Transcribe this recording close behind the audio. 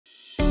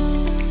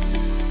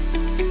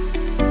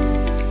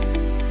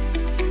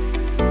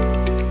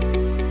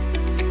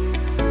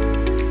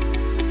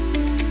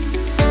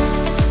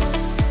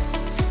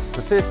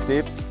fifth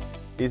tip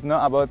is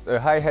now about a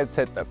high head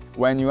setup.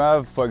 When you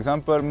have, for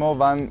example, more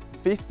than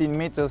 15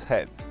 meters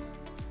head.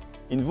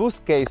 In those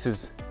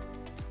cases,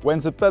 when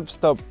the pump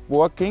stops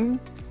working,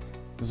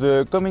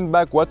 the coming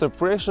back water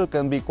pressure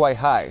can be quite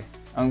high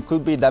and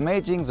could be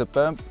damaging the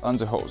pump and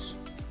the hose.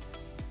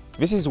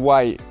 This is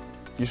why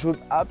you should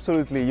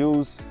absolutely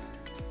use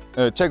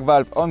a check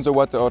valve on the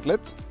water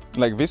outlet,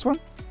 like this one.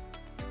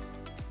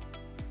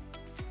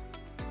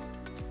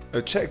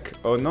 A check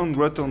or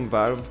non-return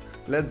valve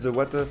lets the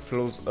water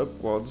flows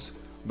upwards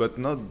but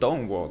not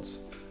downwards,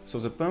 so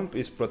the pump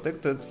is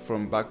protected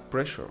from back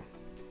pressure.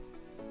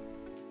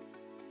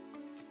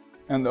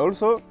 And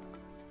also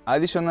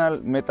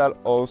additional metal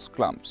hose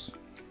clamps.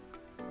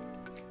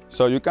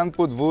 So you can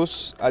put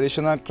those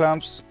additional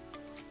clamps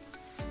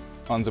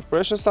on the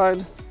pressure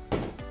side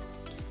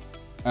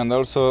and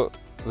also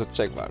the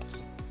check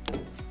valves.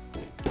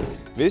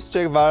 This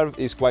check valve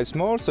is quite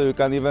small, so you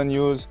can even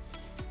use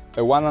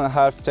a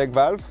 1.5 check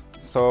valve,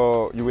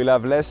 so you will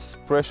have less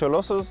pressure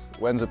losses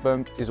when the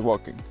pump is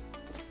working.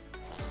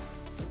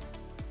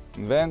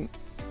 Then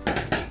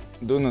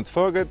do not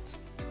forget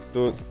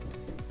to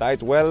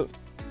tighten well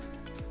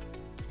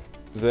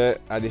the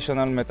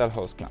additional metal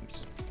hose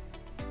clamps.